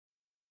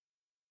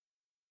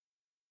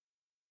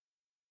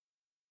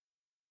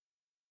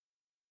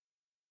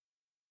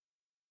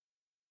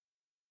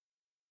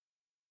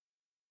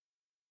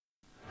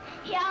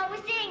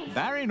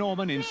Barry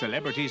Norman in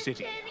Celebrity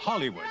City,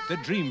 Hollywood, the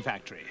dream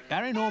factory.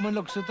 Barry Norman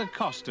looks at the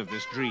cost of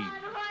this dream.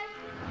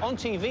 On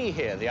TV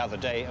here the other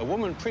day, a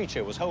woman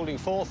preacher was holding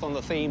forth on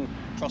the theme,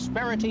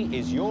 prosperity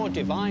is your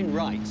divine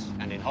right.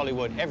 And in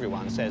Hollywood,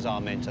 everyone says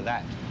amen to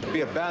that. It'd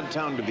be a bad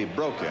town to be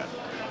broke in.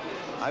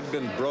 I've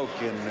been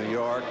broke in New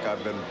York.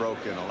 I've been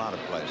broke in a lot of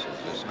places.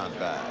 It's not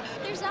bad.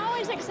 There's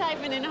always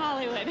excitement in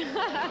Hollywood.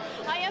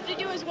 All you have to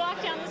do is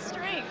walk down the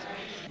street.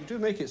 You do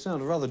make it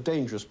sound a rather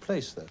dangerous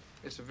place, though.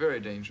 It's a very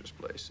dangerous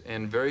place,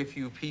 and very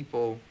few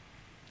people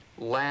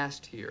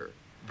last here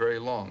very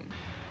long.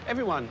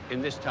 Everyone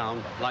in this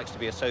town likes to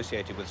be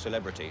associated with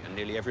celebrity, and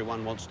nearly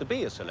everyone wants to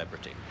be a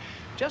celebrity.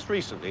 Just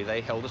recently,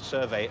 they held a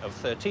survey of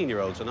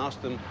 13-year-olds and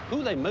asked them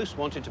who they most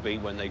wanted to be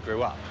when they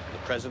grew up. The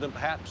president,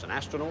 perhaps, an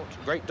astronaut,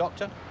 a great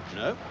doctor?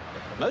 No.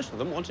 Most of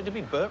them wanted to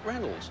be Burt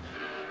Reynolds.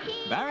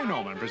 Barry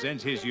Norman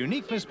presents his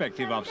unique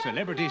perspective of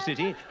Celebrity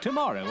City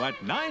tomorrow at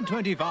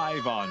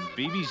 9:25 on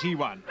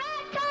BBC1.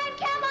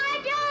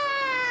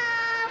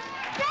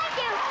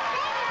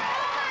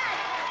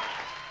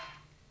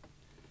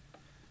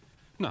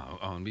 Now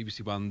on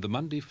BBC1, the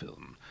Monday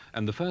film,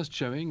 and the first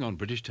showing on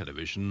British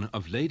television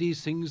of Lady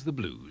Sings the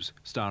Blues,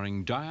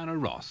 starring Diana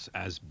Ross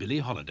as Billie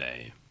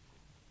Holiday.